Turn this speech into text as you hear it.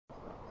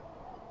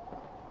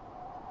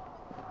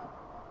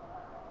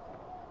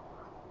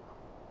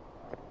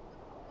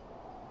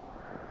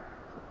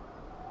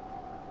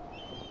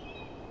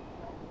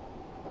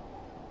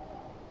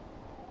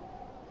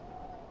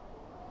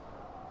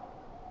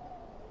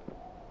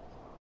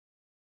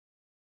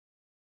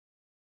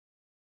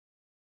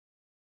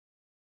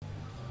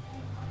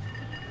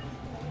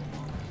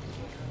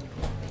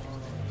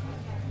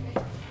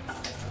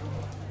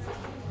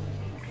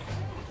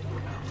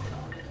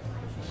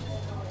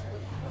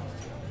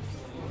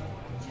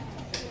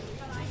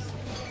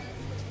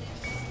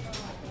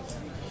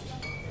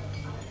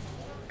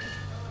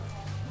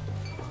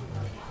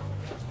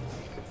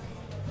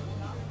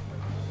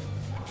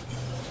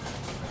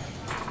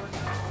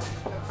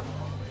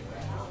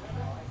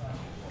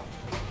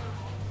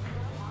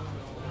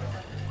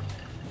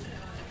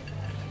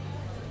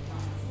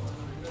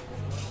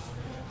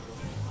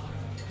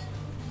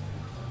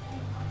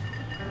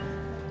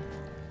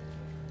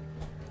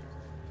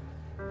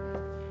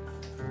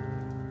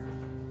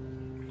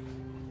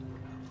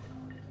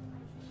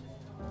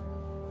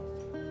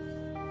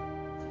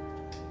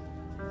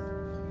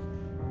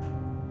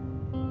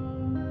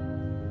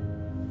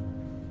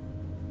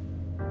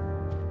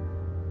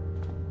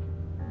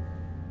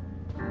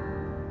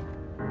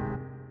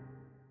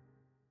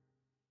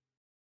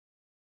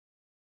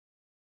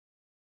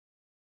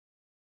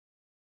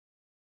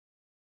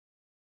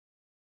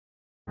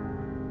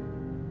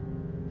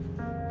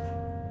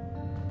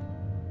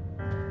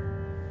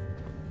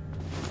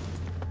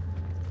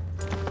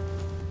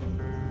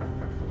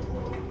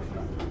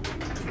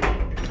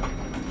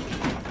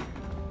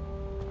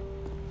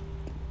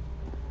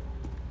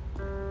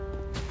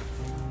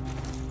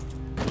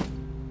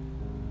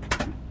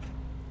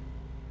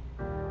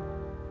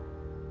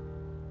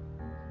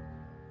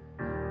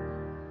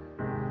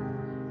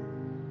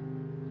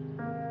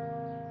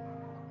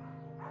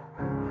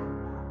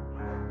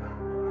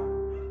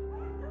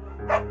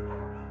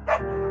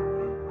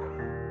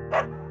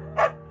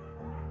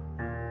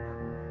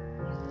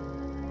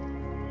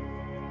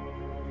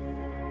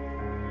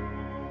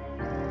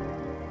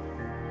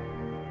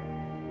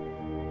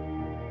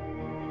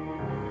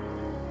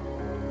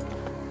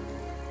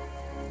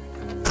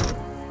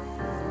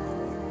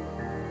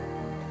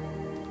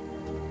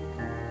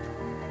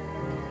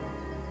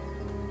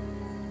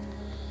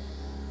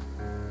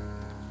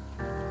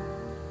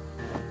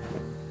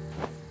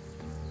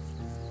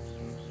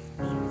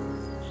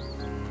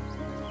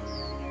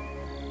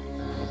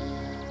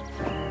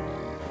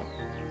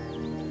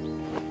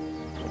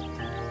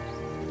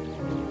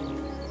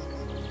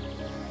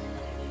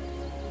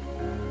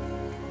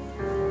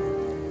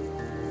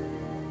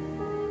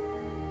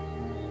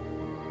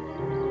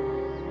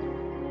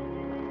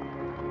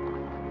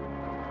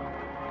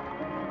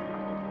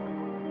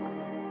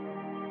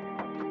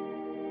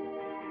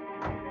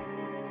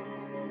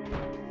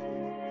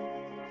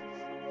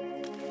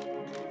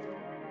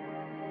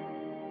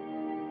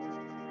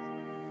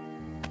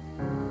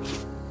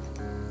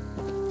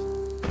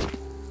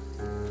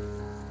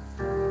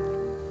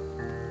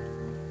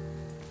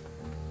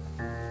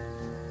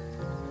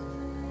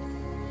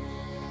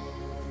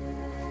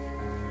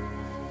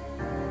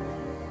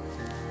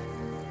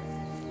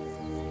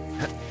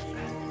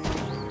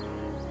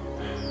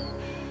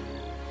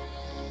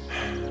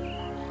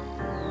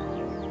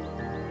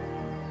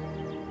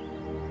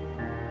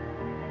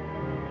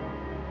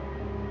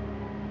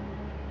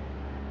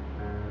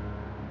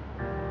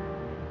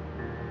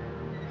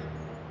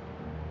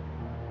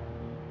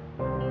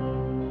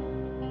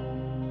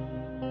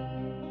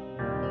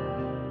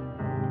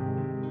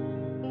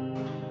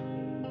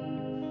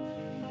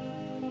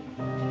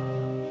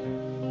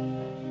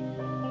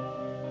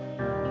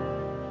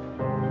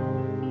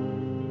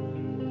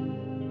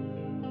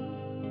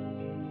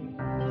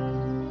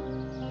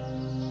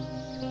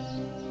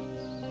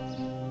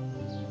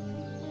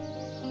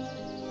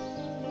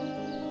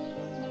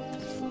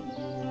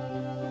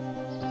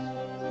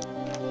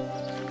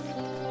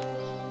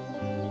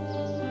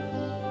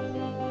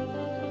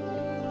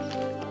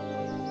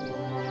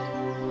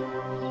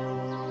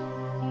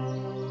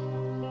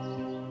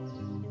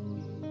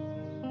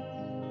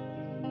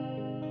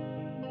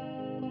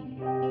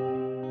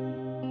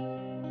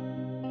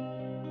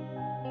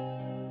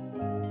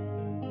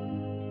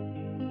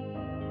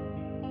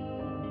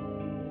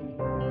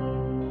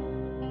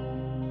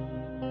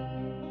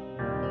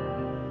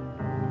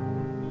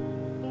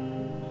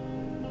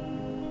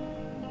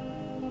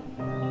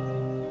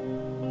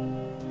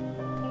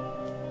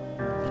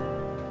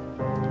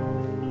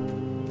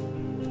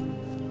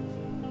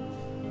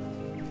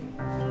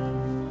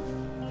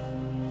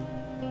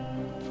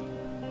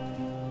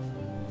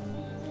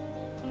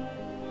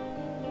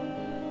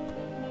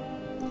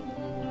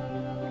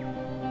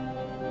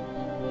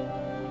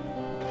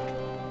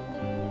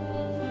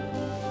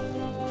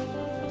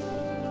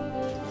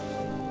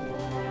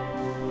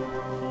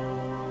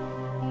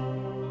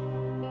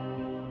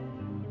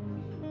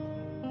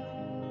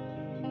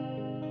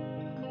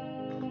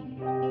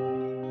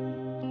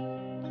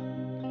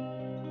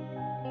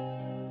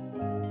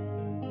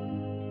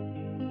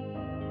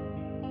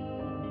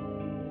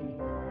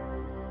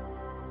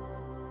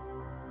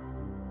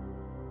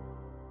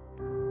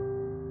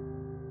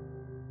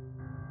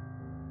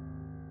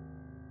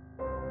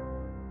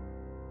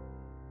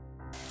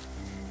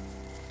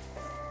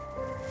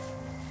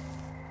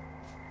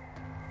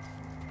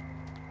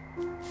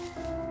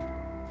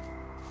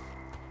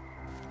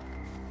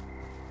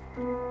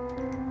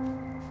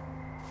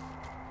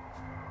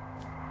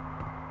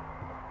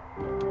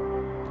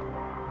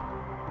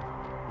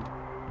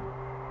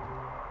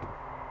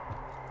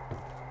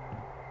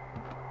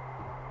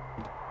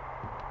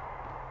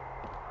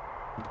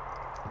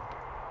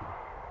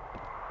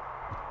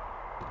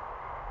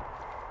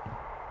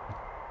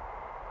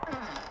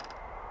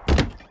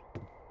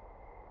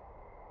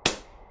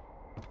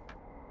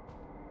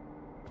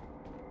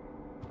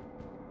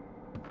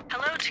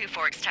Two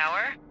Forks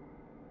Tower.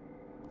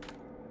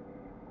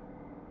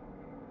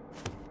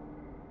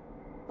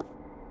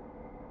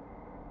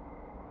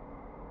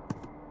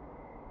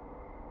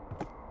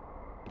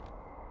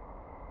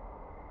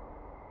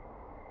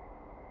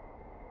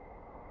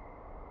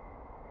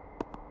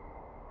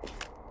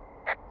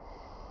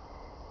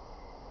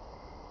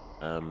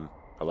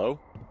 Hello?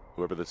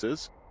 Whoever this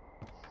is?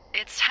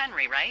 It's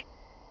Henry, right?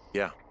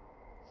 Yeah.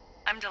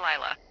 I'm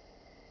Delilah.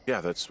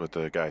 Yeah, that's what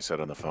the guy said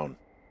on the phone.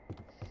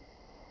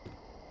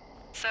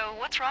 So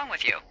what's wrong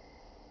with you?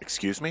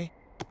 Excuse me?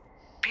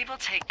 People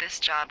take this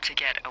job to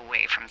get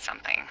away from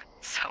something.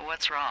 So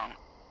what's wrong?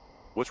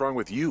 What's wrong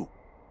with you?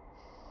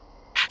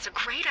 That's a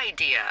great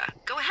idea.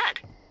 Go ahead.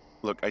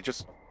 Look, I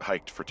just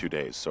hiked for 2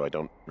 days, so I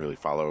don't really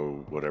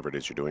follow whatever it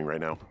is you're doing right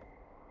now.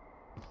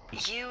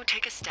 You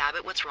take a stab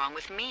at what's wrong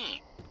with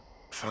me.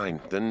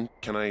 Fine, then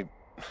can I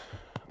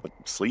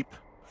sleep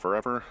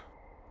forever?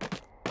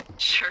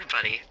 Sure,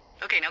 buddy.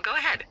 Okay, now go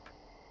ahead.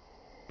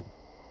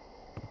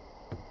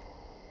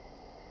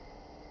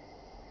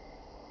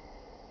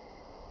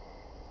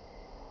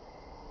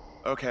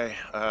 Okay,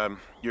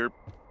 you're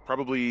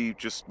probably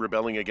just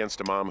rebelling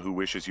against a mom who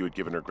wishes you had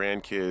given her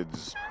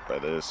grandkids, by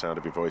the sound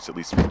of your voice, at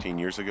least 15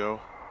 years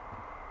ago.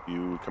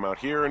 You come out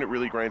here and it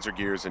really grinds her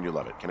gears and you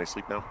love it. Can I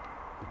sleep now?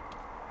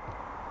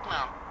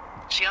 Well,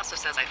 she also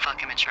says I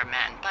fuck immature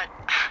men, but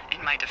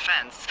in my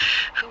defense,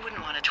 who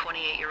wouldn't want a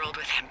 28-year-old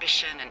with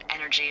ambition and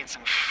energy and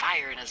some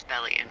fire in his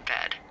belly in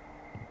bed?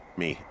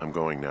 Me, I'm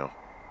going now.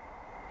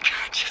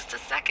 Just a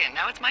second,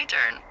 now it's my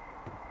turn.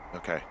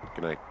 Okay,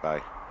 good night,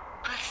 bye.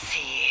 Let's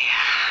see,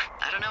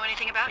 I don't know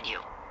anything about you,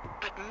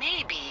 but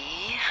maybe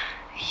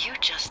you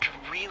just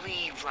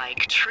really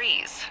like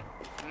trees.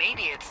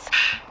 Maybe it's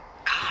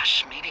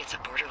a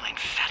borderline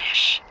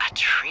fetish, a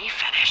tree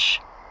fetish.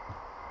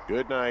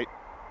 Good night.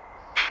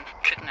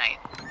 Good night.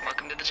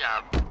 Welcome to the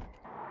job.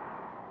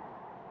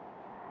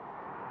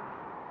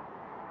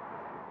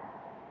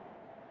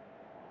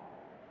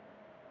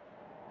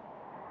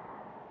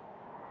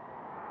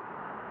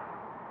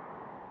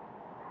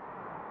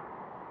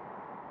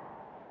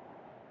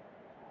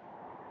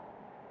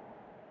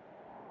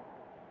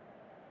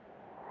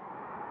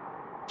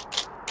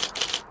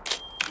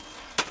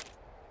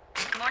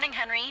 Good morning,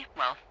 Henry.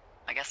 Well,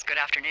 I guess good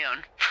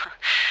afternoon.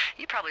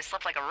 You probably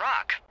slept like a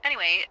rock.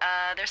 Anyway,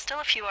 there's still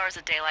a few hours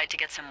of daylight to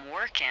get some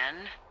work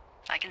in.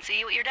 I can see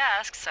you at your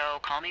desk, so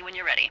call me when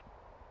you're ready.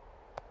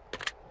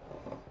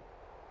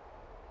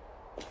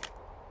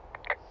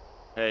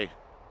 Hey,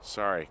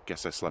 sorry,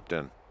 guess I slept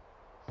in.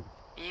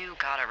 You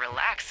got a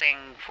relaxing,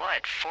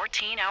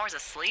 14 hours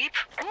of sleep?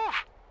 Ooh.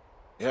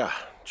 Yeah,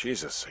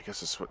 Jesus, I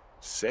guess it's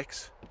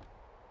 6?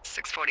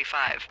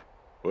 6:45.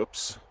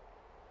 Whoops.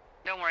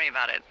 Don't worry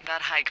about it.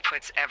 That hike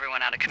puts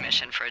everyone out of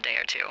commission for a day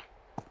or two.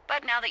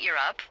 But now that you're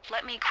up,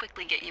 let me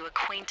quickly get you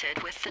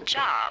acquainted with the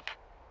job.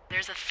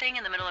 There's a thing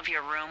in the middle of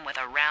your room with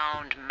a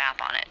round map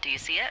on it. Do you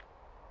see it?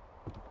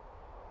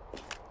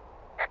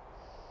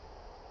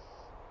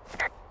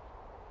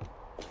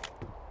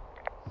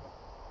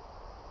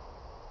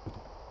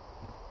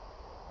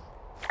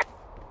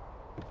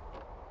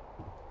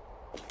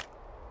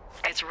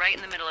 It's right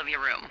in the middle of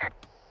your room.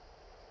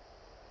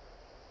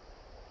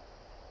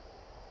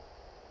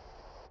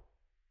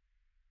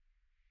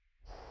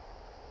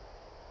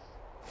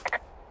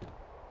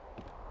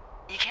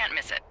 You can't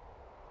miss it.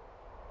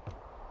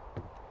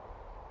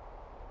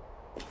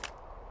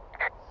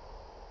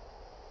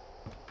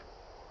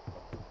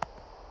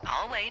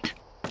 I'll wait.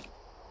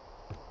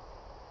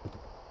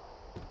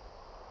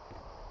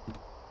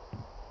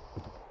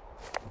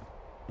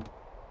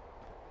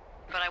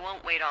 But I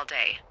won't wait all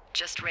day.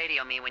 Just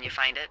radio me when you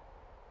find it.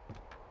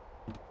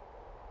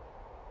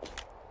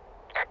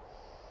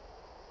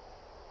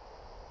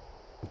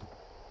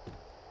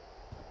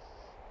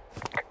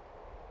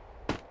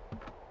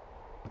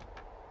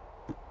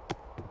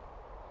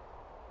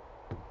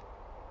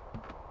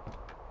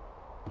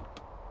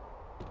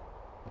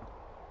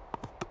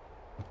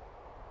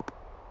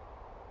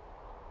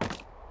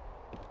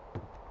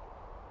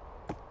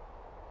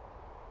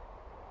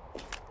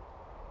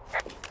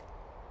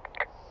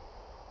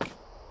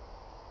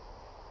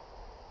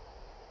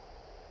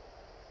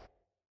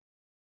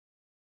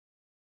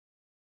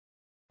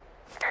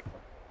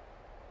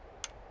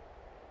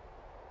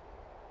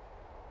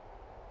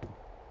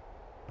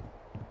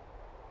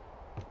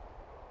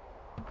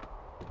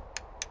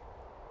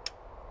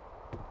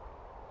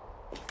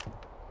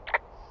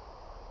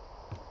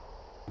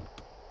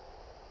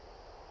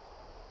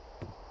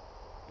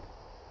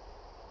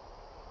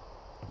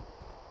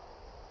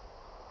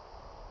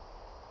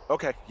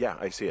 Okay, yeah,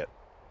 I see it.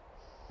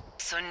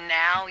 So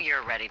now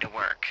you're ready to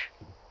work.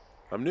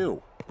 I'm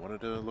new.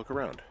 Wanted to look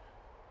around.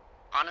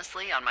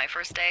 Honestly, on my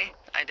first day,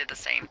 I did the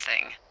same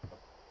thing.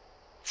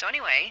 So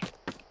anyway,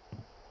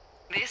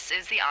 this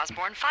is the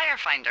Osborne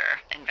Firefinder,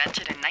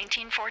 invented in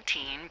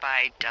 1914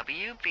 by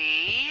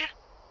W.B.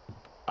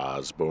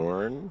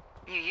 Osborne?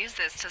 You use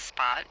this to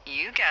spot,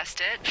 you guessed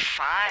it,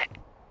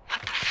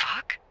 What the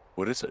fuck?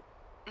 What is it?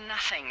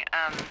 Nothing.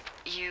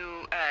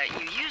 You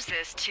use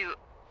this to...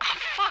 Oh,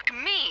 fuck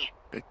me!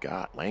 Good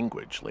God,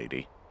 language,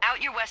 lady.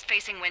 Out your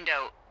west-facing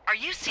window. Are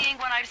you seeing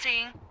what I'm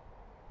seeing?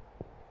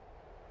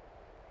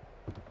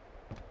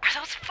 Are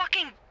those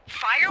fucking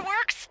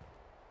fireworks?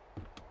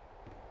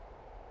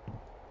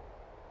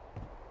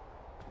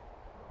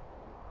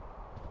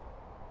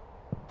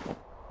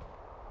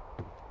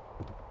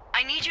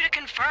 I need you to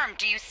confirm.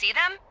 Do you see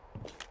them?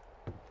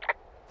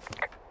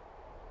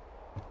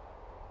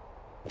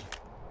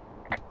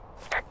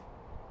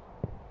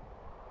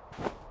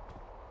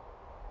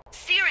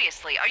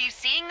 Seriously, are you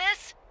seeing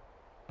this?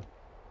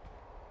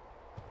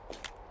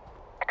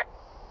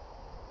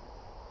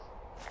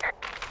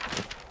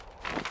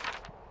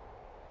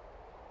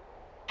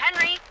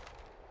 Henry?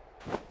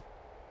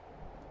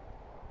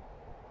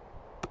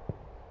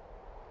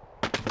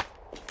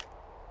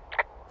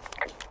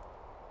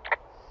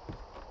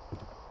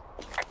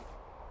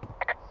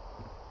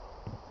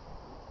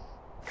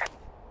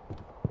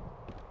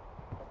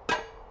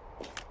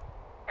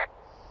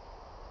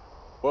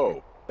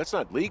 Whoa, that's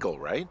not legal,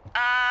 right?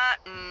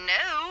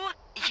 No.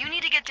 You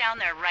need to get down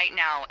there right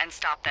now and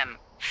stop them.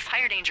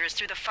 Fire danger is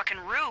through the fucking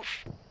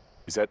roof.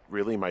 Is that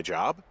really my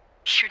job?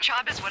 Your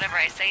job is whatever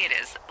I say it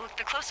is. Look,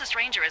 the closest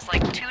ranger is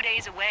like 2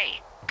 days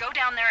away. Go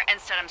down there and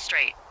set him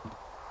straight.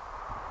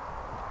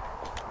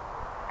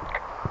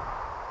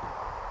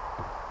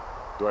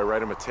 Do I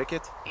write him a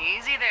ticket?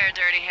 Easy there,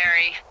 Dirty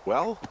Harry.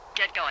 Well,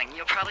 Get going.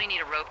 You'll probably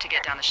need a rope to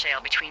get down the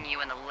shale between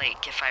you and the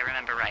lake, if I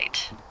remember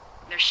right.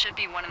 There should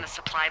be one in the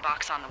supply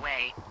box on the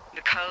way.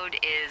 The code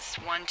is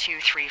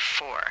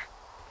 1234.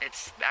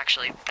 It's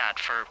actually that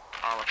for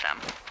all of them.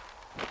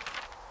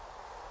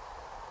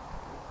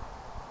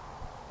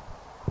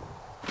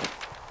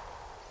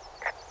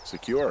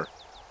 secure.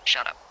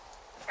 Shut up.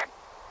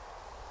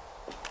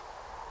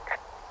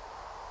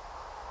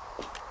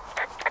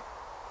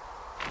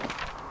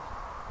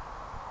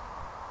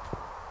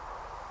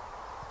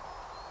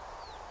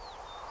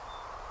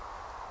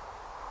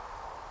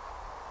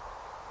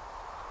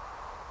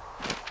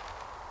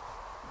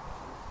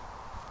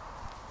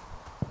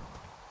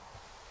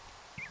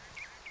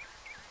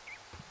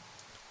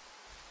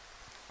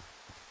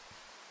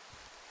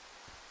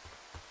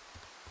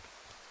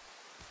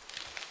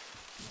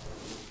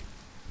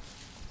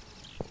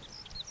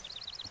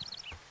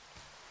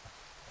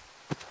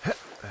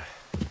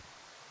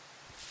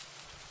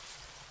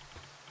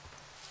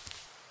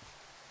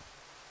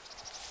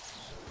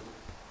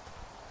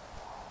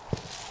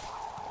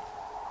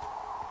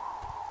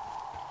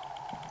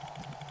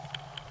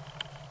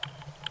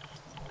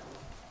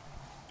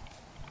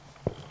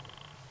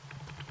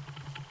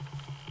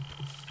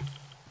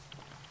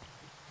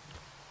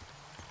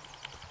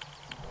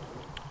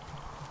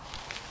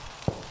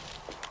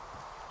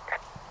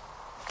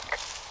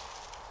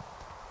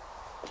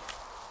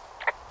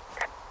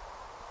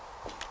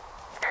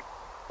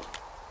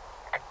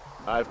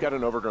 I've got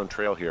an overgrown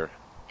trail here,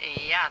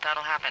 Yeah,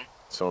 that'll happen.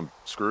 so I'm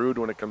screwed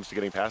when it comes to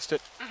getting past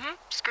it.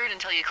 Screwed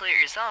until you clear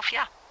it yourself,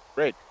 yeah.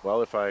 Great.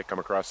 Well, if I come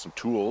across some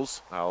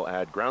tools, I'll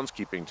add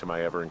groundskeeping to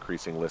my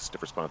ever-increasing list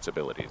of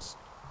responsibilities.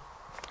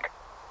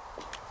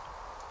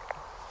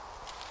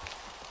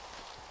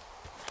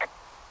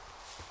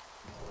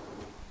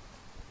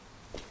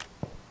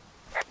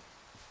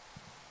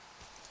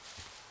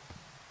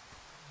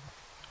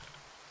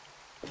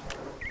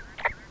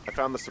 I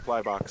found the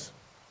supply box.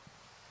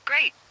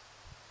 Great.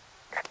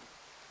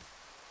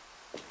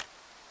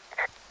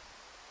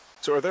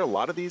 So are there a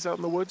lot of these out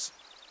in the woods?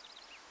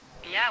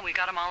 Yeah, we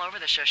got them all over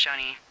the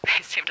Shoshone.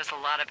 They saved us a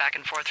lot of back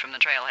and forth from the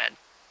trailhead.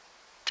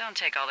 Don't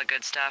take all the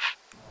good stuff.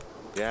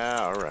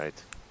 Yeah, all right.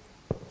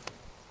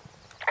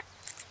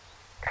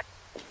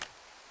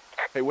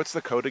 Hey, what's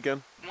the code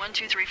again?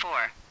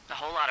 1234. A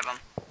whole lot of them.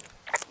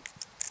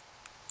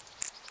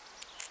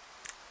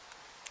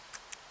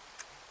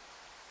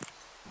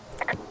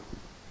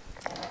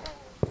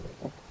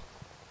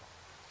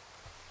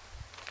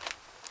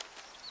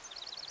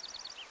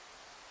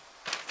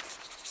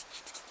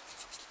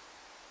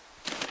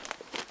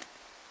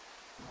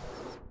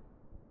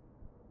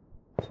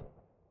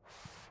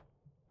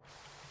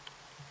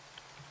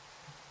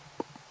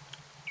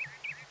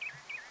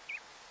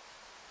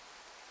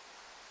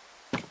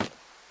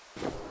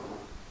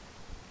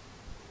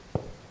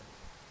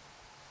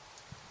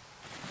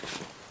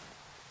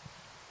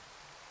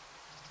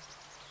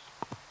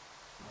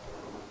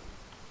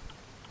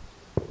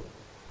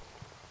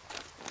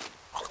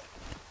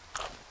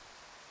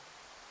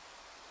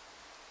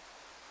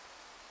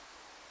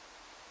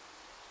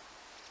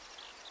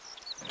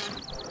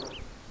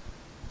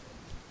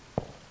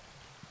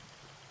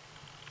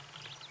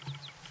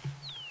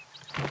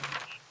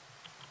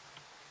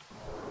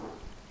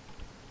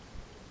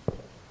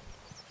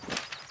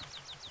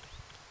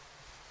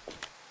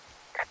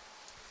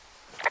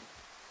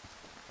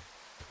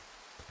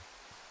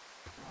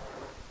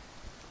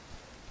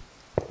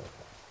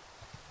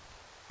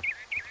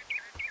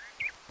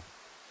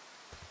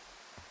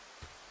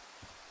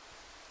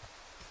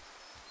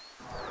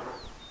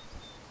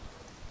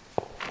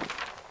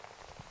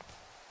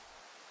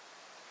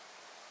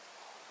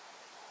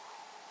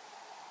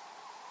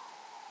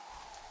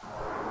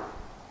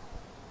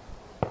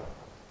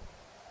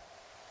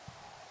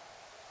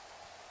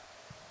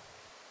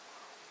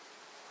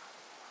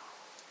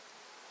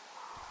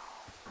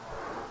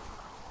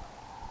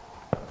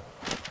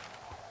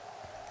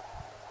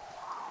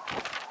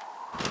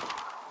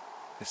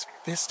 This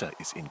vista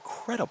is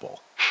incredible.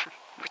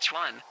 Which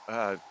one?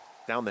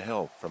 Down the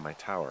hill from my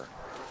tower.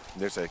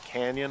 There's a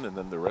canyon and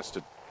then the rest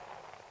of,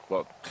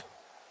 well,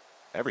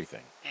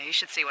 everything. Yeah, you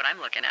should see what I'm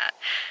looking at.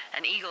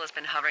 An eagle has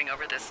been hovering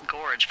over this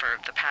gorge for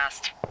the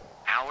past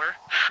hour.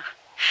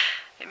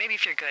 And maybe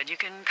if you're good, you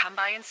can come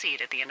by and see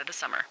it at the end of the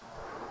summer.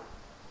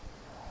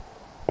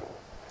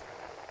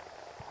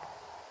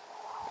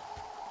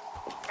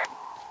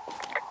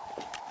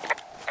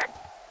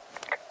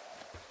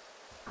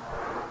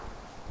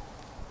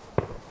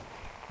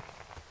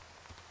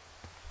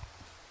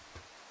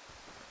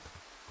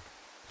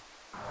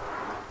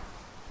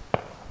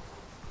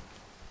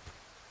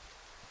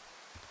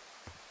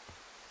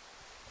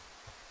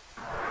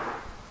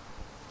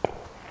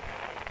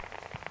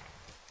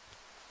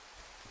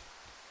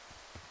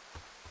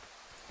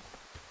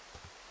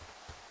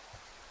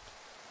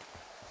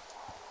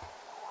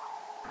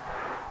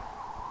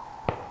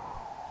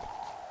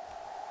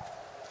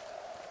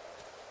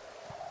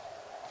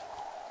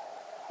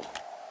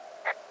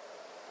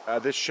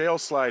 This shale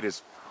slide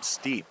is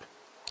steep.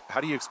 How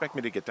do you expect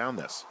me to get down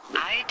this?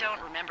 I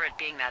don't remember it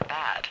being that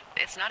bad.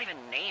 It's not even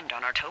named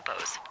on our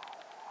topos.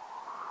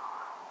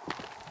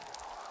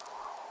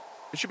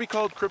 It should be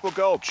called Cripple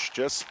Gulch,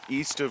 just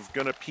east of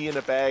Gonna Pee in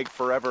a Bag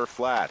Forever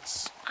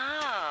Flats.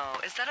 Oh,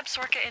 is that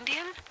Absorka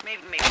Indian?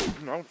 Maybe.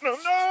 No!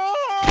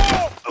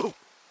 Oh!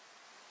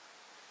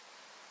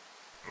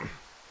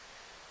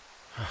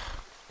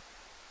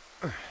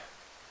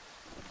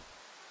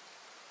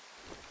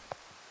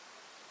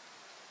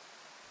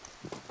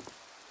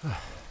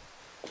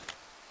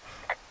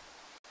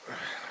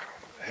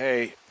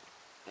 Hey.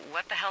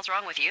 What the hell's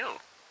wrong with you?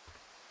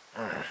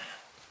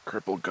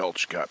 Cripple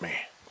Gulch got me.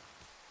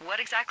 What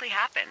exactly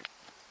happened?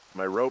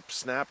 My rope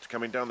snapped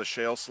coming down the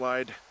shale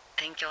slide.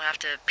 Think you'll have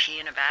to pee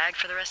in a bag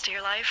for the rest of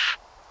your life?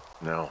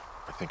 No,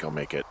 I think I'll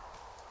make it.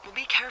 Well,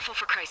 be careful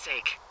for Christ's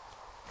sake.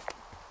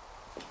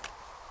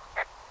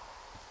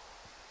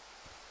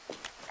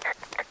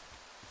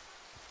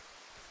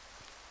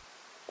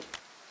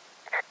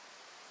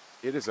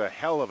 It is a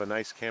hell of a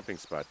nice camping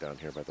spot down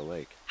here by the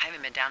lake. I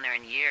haven't been down there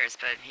in years,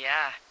 but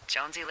yeah,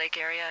 Jonesy Lake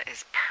area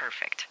is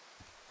perfect.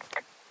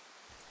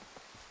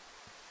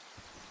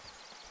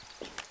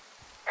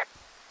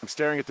 I'm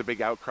staring at the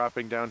big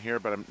outcropping down here,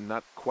 but I'm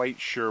not quite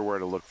sure where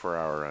to look for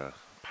our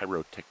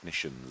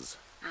pyrotechnicians.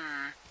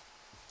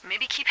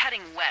 Maybe keep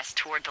heading west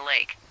toward the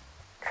lake.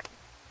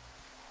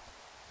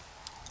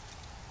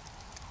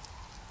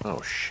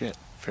 Oh shit,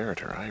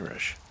 ferret are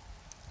Irish.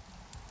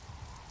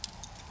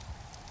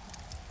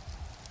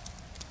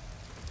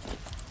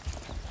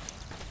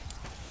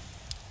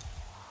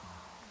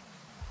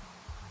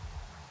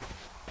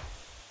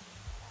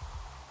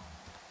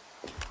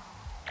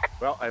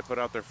 Well, I put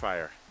out their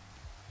fire.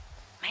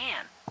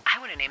 Man, I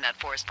would have named that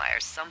forest fire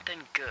something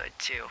good,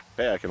 too.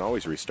 Hey, I can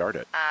always restart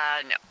it.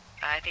 No.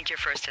 I think your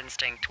first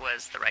instinct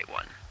was the right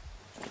one.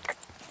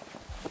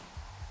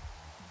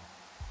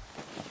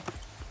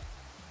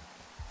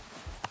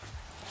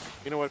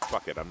 You know what?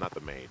 Fuck it. I'm not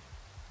the maid.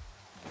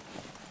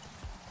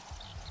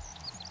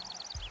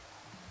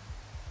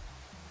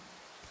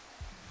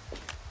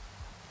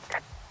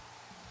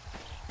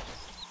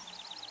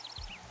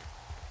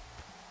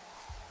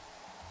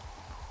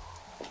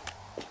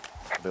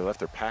 They left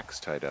their packs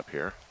tied up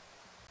here.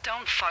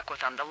 Don't fuck with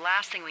them. The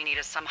last thing we need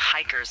is some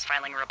hikers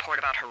filing a report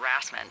about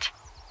harassment.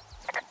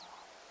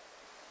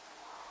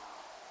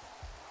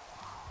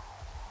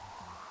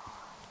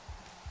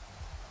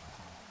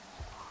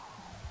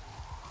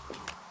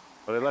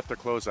 Well, they left their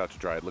clothes out to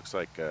dry. It looks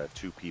like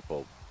 2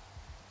 people.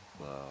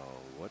 Well,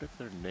 what if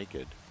they're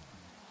naked?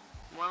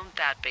 Won't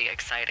that be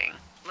exciting?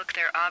 Look,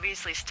 they're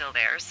obviously still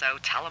there, so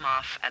tell them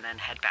off and then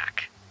head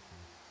back.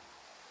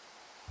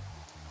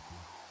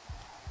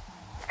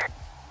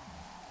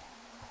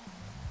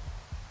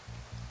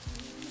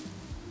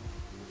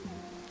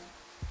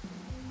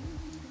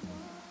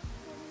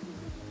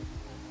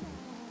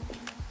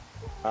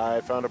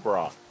 I found a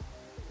bra.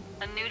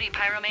 A nudie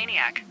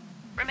pyromaniac.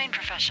 Remain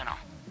professional.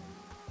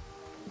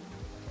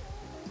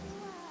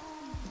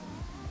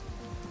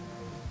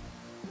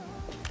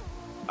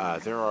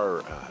 There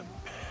are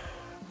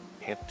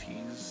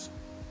panties.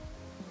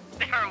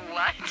 There are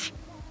what?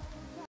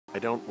 I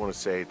don't want to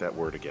say that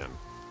word again.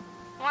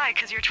 Why,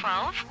 'cause you're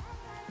 12?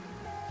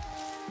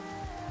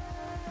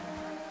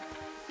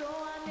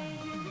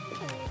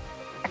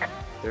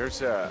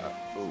 There's a...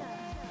 Ooh.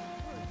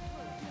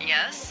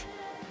 Yes?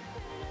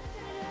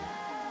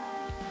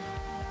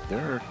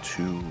 There are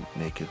 2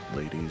 naked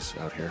ladies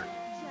out here.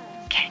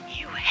 Can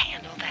you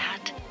handle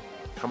that?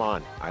 Come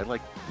on, I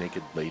like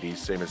naked ladies,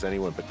 same as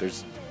anyone, but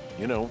there's,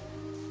 you know...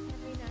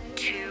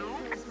 2?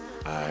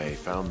 I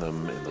found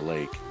them in the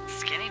lake.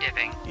 Skinny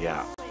dipping.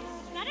 Yeah. Is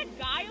that a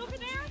guy over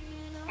there?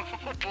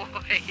 Oh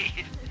boy,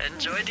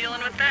 enjoy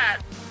dealing with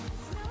that.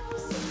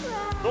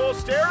 Cool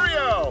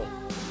stereo!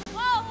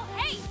 Whoa,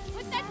 hey,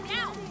 put that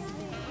down.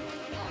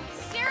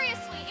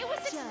 Seriously, it was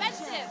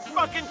expensive.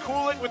 Fucking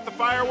cool it with the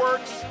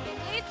fireworks.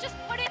 Please just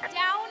put it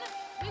down.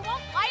 We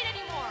won't light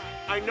anymore.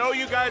 I know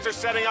you guys are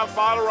setting up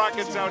bottle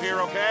rockets out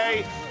here,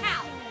 okay?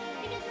 How?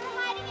 Because you're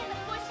hiding in the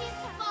bushes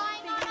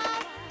spying on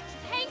us?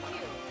 Thank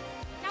you.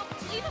 Now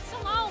leave us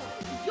alone.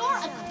 You're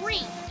a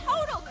creep.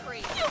 Total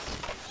creep.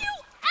 You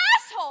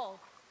asshole!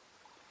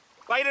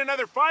 Light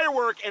another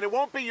firework and it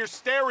won't be your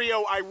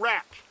stereo I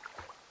wreck.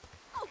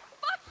 Oh,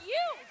 fuck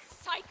you,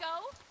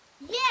 psycho.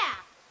 Yeah,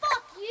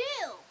 fuck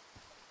you!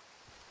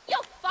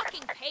 You'll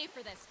fucking pay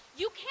for this.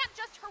 You can't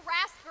just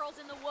harass girls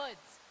in the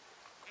woods.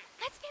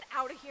 Let's get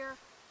out of here.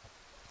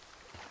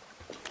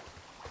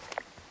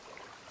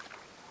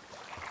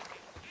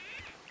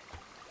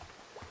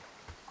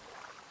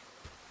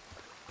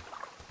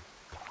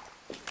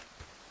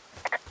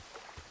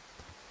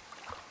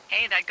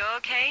 Hey, that go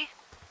okay?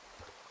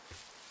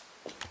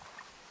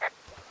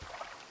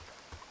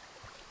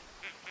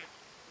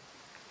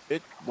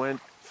 It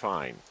went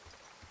fine.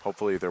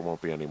 Hopefully there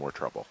won't be any more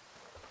trouble.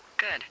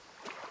 Good.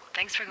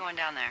 Thanks for going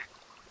down there.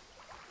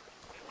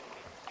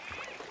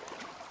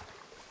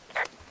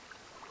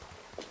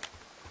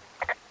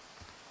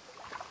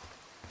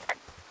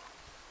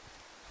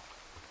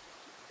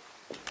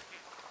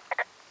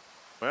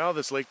 Well,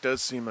 this lake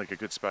does seem like a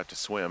good spot to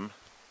swim,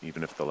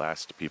 even if the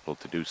last people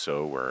to do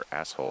so were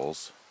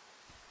assholes.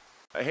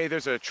 Hey,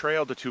 there's a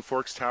trail to Two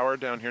Forks Tower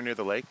down here near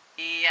the lake,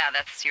 Yeah,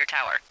 that's your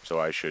tower. so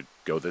I should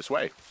go this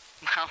way.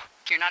 Well,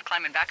 you're not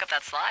climbing back up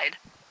that slide.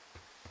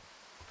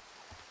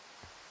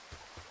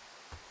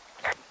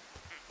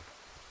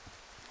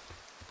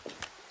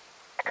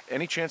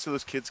 Any chance of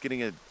those kids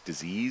getting a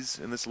disease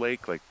in this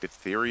lake, like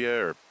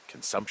diphtheria or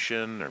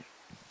consumption or...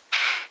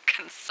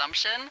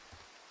 Consumption?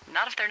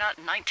 Not if they're not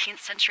 19th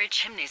century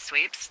chimney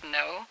sweeps,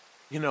 no.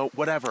 You know,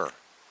 whatever.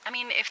 I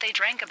mean, if they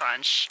drank a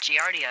bunch,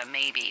 Giardia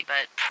maybe,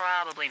 but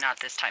probably not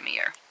this time of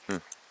year.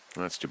 Well,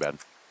 that's too bad.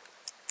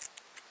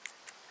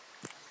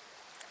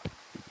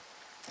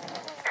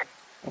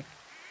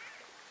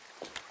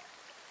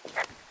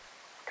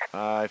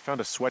 I found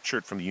a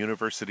sweatshirt from the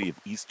University of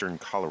Eastern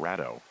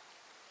Colorado.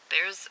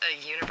 There's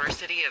a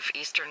University of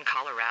Eastern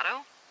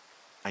Colorado?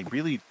 I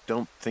really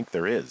don't think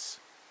there is.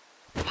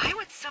 Why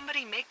would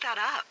somebody make that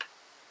up?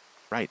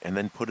 Right, and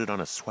then put it on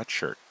a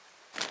sweatshirt.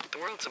 The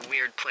world's a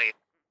weird place.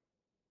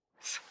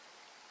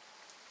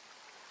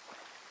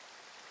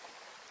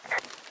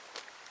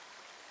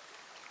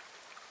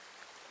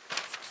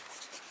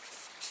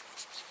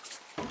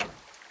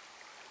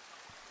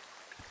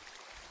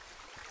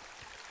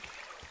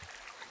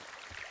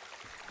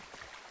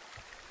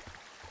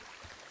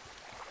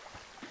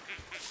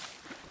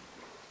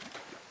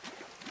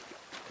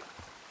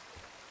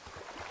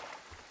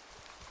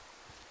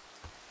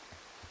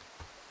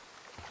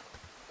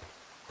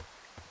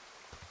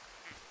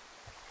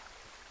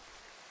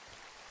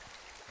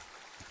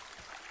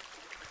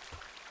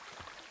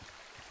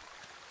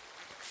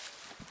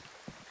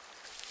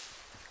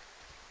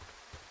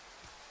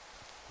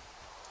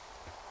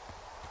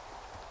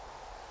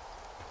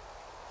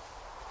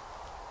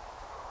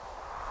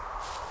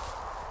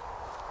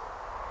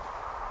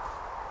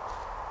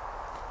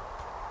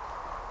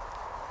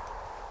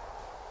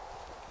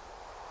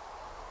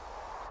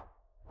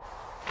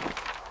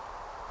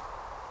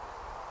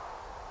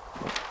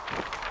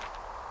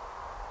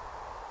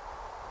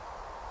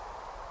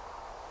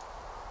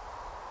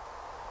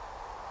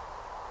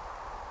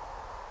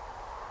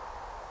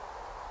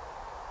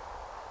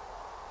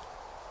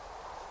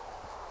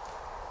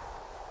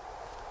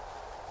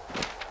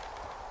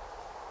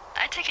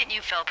 I take it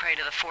you fell prey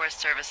to the Forest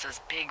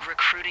Service's big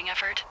recruiting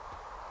effort?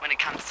 When it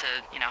comes to,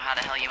 how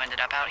the hell you ended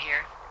up out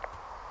here?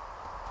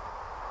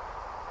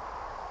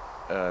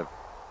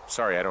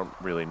 Sorry, I don't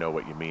really know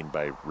what you mean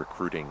by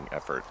recruiting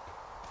effort.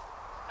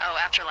 Oh,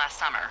 after last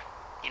summer.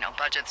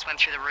 Budgets went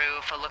through the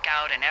roof, a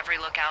lookout in every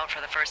lookout for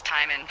the first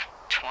time in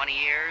 20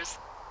 years.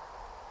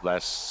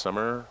 Last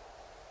summer?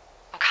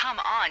 Oh, come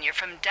on, you're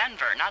from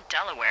Denver, not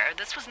Delaware.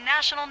 This was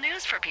national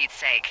news for Pete's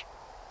sake.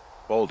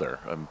 Boulder.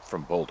 I'm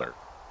from Boulder.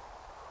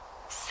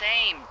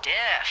 Same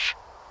diff.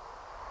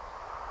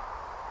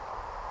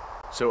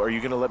 So are you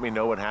going to let me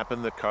know what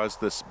happened that caused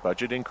this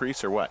budget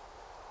increase or what?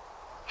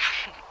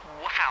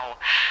 Wow.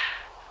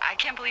 I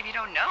can't believe you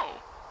don't know.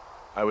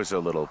 I was a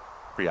little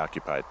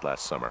preoccupied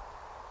last summer.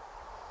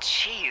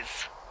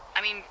 Jeez.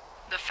 I mean,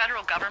 the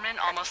federal government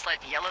almost let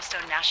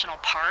Yellowstone National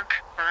Park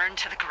burn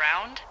to the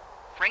ground?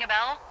 Ring a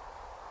bell?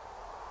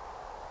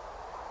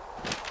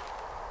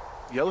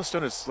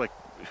 Yellowstone is like,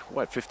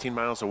 15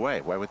 miles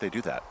away? Why would they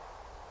do that?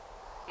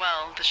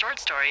 Well, the short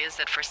story is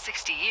that for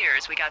 60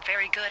 years, we got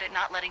very good at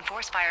not letting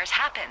forest fires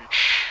happen.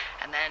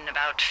 And then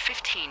about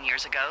 15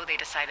 years ago, they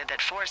decided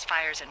that forest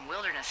fires in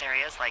wilderness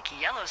areas like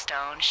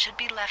Yellowstone should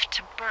be left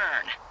to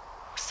burn.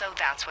 So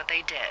that's what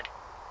they did.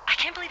 I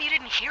can't believe you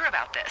didn't hear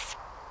about this.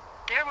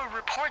 There were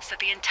reports that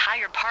the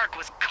entire park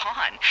was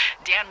gone.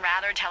 Dan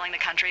Rather telling the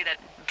country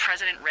that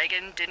President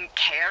Reagan didn't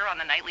care on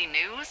the nightly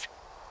news.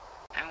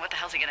 And what the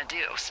hell's he gonna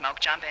do? Smoke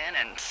jump in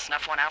and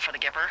snuff one out for the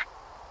Gipper?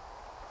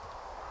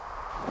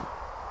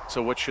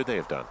 So what should they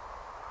have done?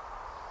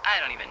 I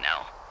don't even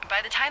know.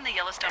 By the time the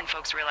Yellowstone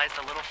folks realized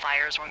the little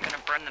fires weren't going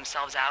to burn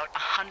themselves out,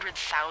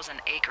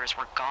 100,000 acres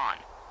were gone.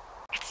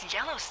 It's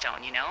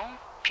Yellowstone, you know?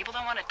 People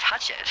don't want to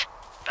touch it,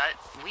 but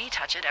we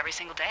touch it every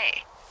single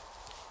day.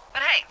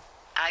 But hey,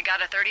 I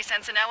got a 30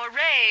 cents an hour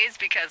raise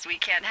because we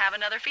can't have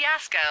another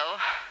fiasco.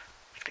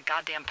 Like the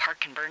goddamn park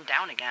can burn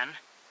down again.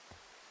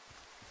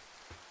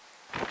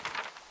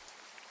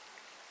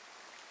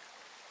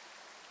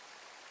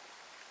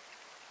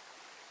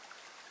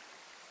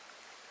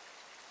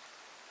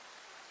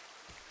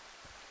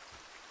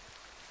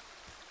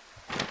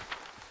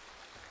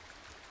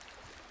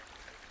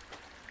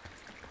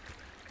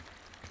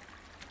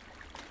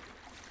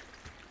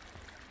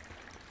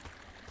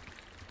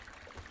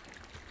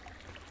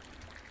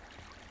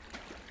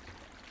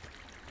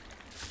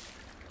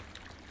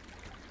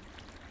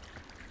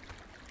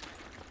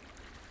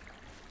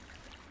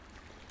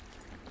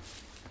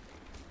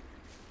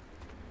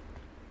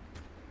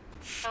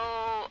 So,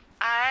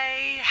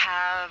 I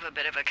have a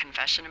bit of a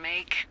confession to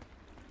make.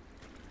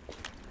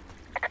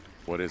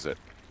 What is it?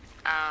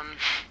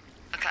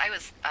 Look, I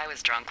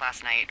was drunk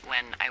last night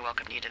when I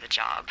welcomed you to the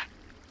job.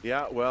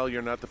 Yeah, well,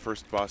 you're not the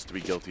first boss to be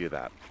guilty of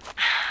that.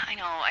 I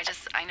know,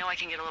 I know I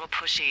can get a little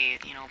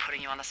pushy, you know,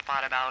 putting you on the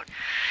spot about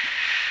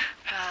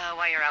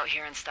why you're out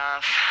here and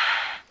stuff.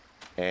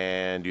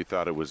 And you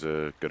thought it was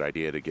a good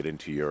idea to get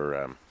into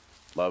your,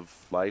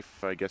 love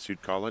life, I guess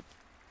you'd call it?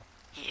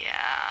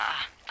 Yeah,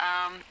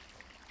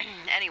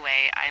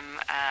 anyway, I'm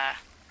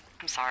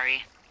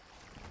sorry.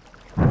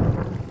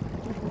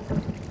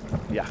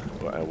 Yeah,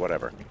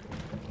 whatever.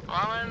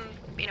 Well,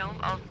 you know,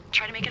 I'll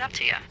try to make it up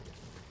to you.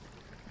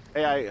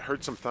 Hey, I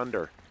heard some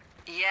thunder.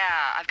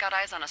 Yeah, I've got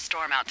eyes on a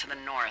storm out to the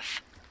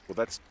north. Well,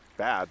 that's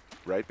bad,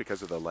 right?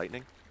 Because of the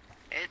lightning?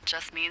 It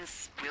just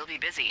means we'll be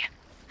busy.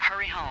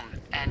 Hurry home,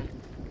 and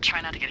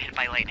try not to get hit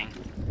by lightning.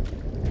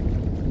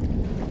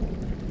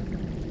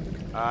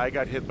 I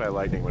got hit by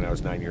lightning when I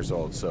was 9 years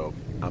old, so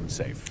I'm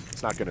safe.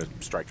 It's not gonna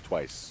strike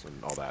twice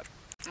and all that.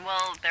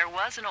 Well, there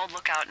was an old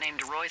lookout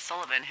named Roy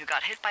Sullivan who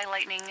got hit by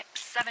lightning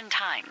 7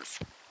 times.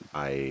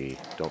 I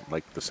don't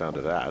like the sound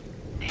of that.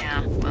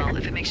 Yeah, well,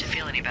 if it makes you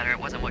feel any better, it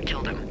wasn't what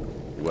killed him.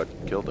 What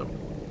killed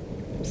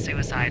him?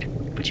 Suicide.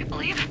 Would you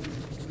believe?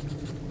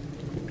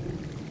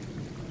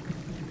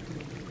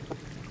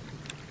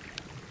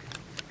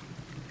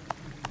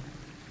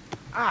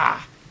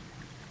 Ah!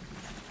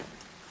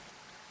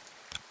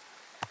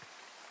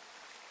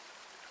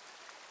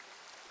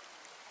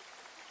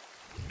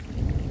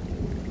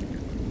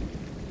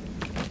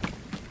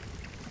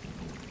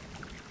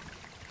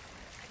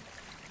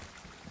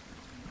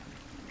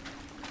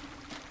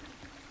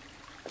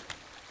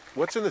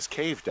 What's in this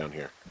cave down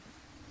here?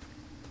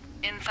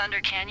 In Thunder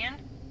Canyon?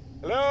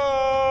 Hello?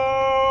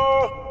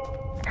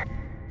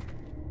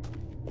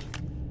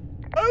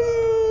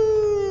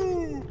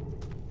 Oh!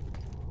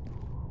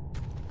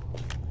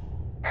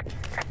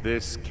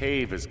 This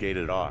cave is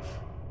gated off.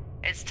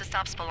 It's to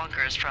stop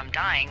spelunkers from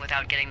dying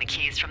without getting the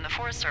keys from the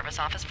Forest Service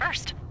office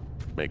first.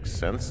 Makes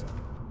sense.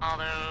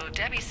 Although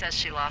Debbie says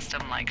she lost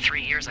them like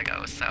 3 years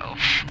ago, so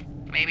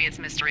maybe its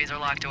mysteries are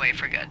locked away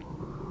for good.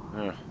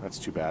 That's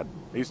too bad.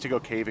 I used to go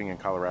caving in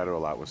Colorado a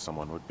lot with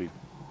someone. Would be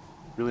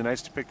really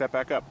nice to pick that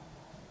back up.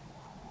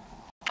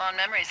 Fond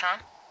memories, huh?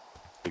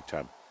 Big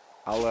time.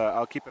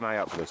 I'll keep an eye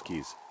out for those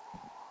keys.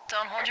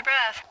 Don't hold your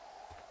breath.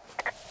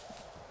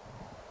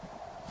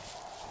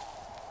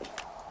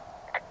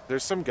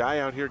 There's some guy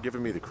out here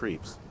giving me the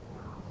creeps.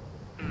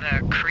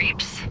 The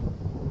creeps?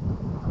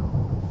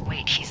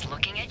 Wait, he's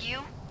looking at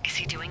you? Is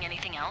he doing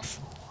anything else?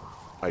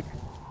 I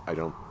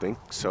don't think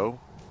so.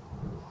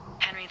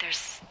 Henry,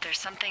 there's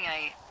something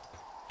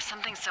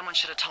someone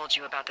should have told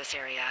you about this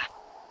area.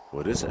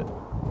 What is it?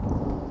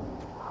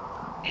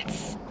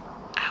 It's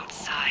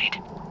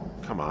outside.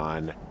 Come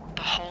on.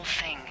 The whole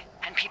thing.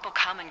 And people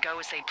come and go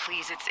as they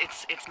please.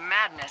 It's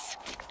madness.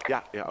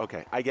 Yeah,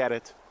 okay. I get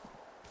it.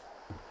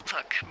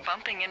 Look,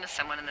 bumping into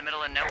someone in the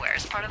middle of nowhere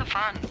is part of the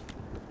fun.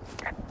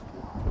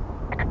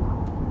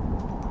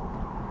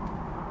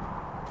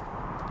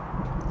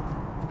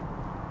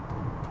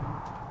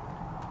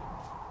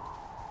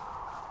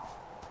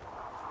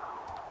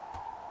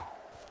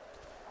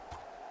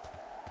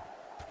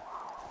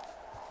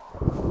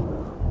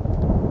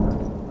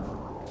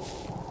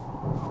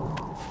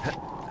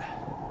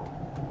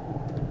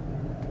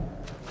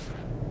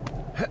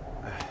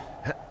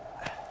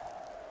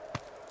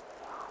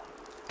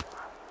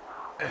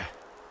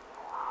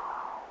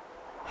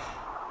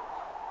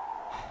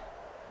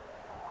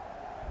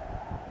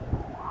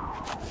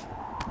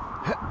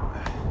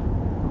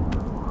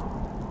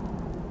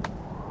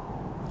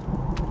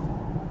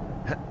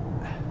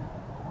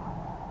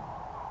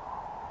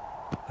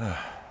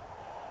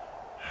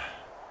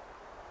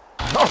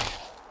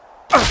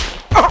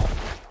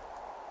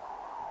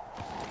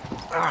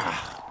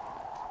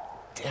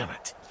 Damn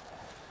it.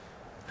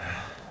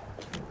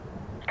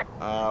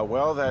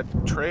 Well, that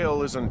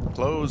trail isn't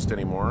closed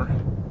anymore.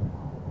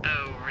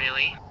 Oh,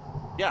 really?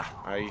 Yeah,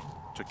 I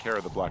took care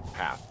of the blocked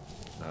path.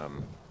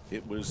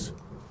 It was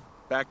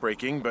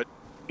backbreaking, but,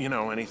 you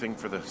know, anything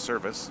for the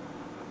service.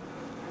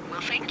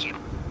 Well, thank you.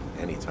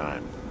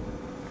 Anytime.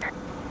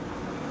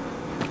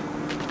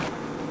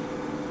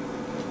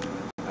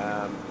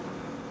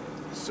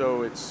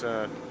 So it's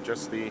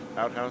just the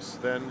outhouse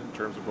then, in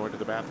terms of going to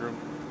the bathroom?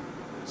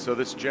 So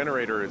this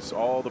generator is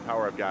all the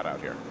power I've got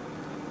out here.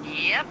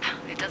 Yep,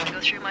 it doesn't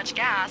go through much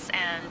gas,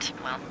 and,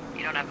 well,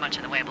 you don't have much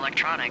in the way of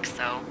electronics,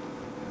 so...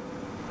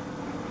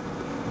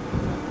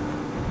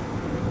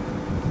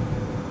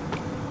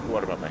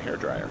 What about my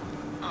hairdryer?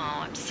 Oh,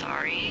 I'm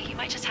sorry. You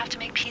might just have to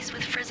make peace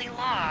with frizzy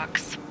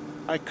locks.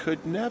 I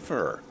could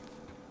never.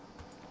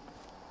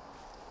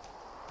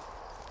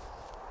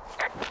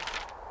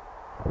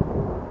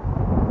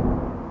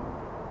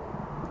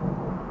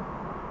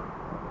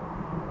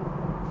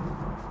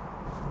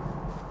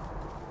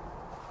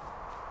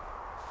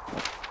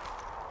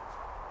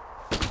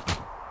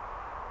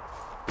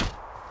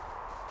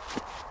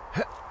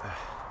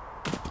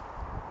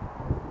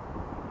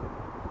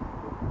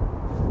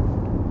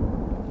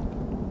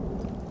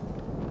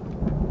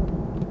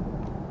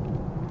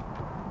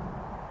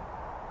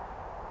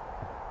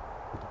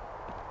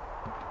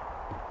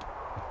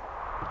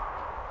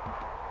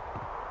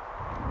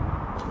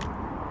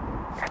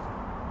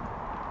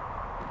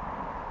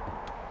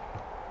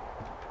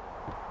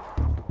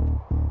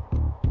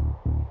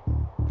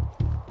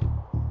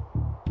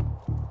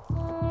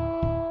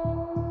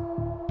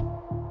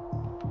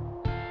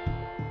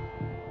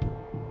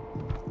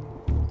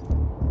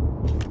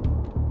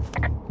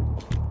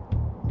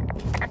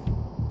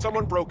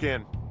 Someone broke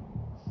in.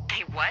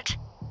 Hey, what?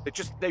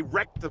 They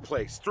wrecked the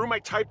place. Threw my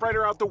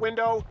typewriter out the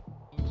window.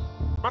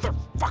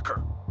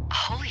 Motherfucker!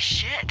 Holy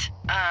shit.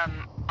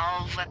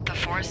 I'll let the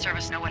Forest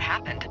Service know what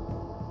happened.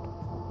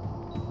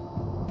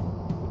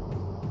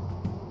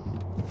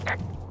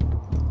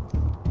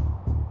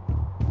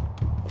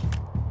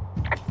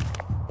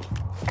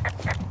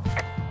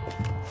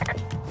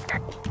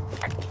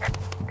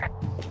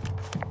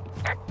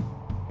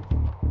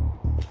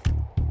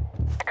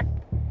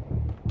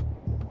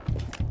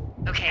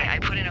 Okay, I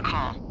put in a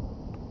call.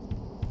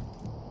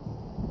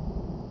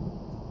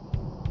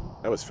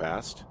 That was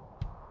fast.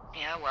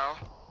 Yeah, well,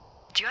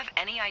 do you have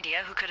any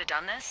idea who could have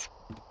done this?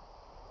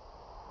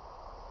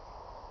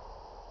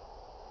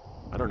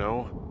 I don't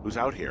know. Who's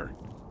out here?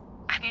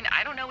 I mean,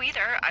 I don't know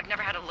either. I've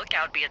never had a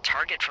lookout be a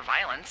target for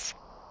violence.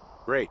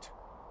 Great.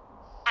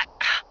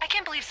 I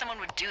can't believe someone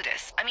would do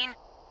this. I mean,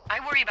 I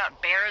worry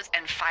about bears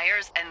and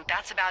fires, and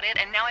that's about it,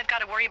 and now I've got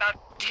to worry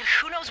about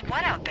who knows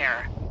what out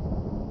there.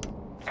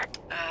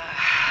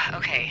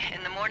 Okay,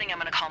 in the morning I'm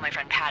gonna call my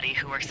friend Patty,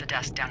 who works the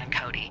desk down in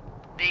Cody.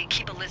 They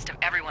keep a list of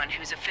everyone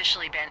who's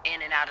officially been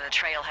in and out of the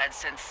trailhead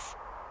since,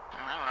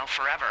 I don't know,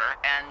 forever,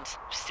 and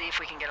see if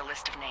we can get a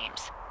list of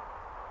names.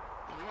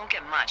 We won't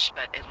get much,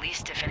 but at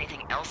least if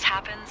anything else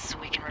happens,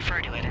 we can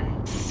refer to it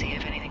and see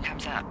if anything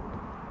comes up.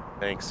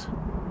 Thanks.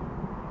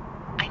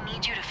 I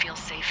need you to feel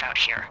safe out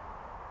here.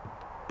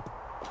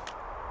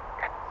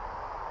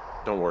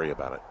 Don't worry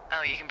about it.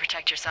 Oh, you can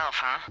protect yourself,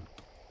 huh?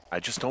 I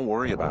just don't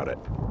worry about it.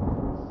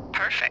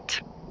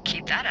 Perfect.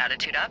 Keep that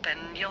attitude up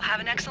and you'll have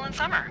an excellent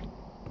summer.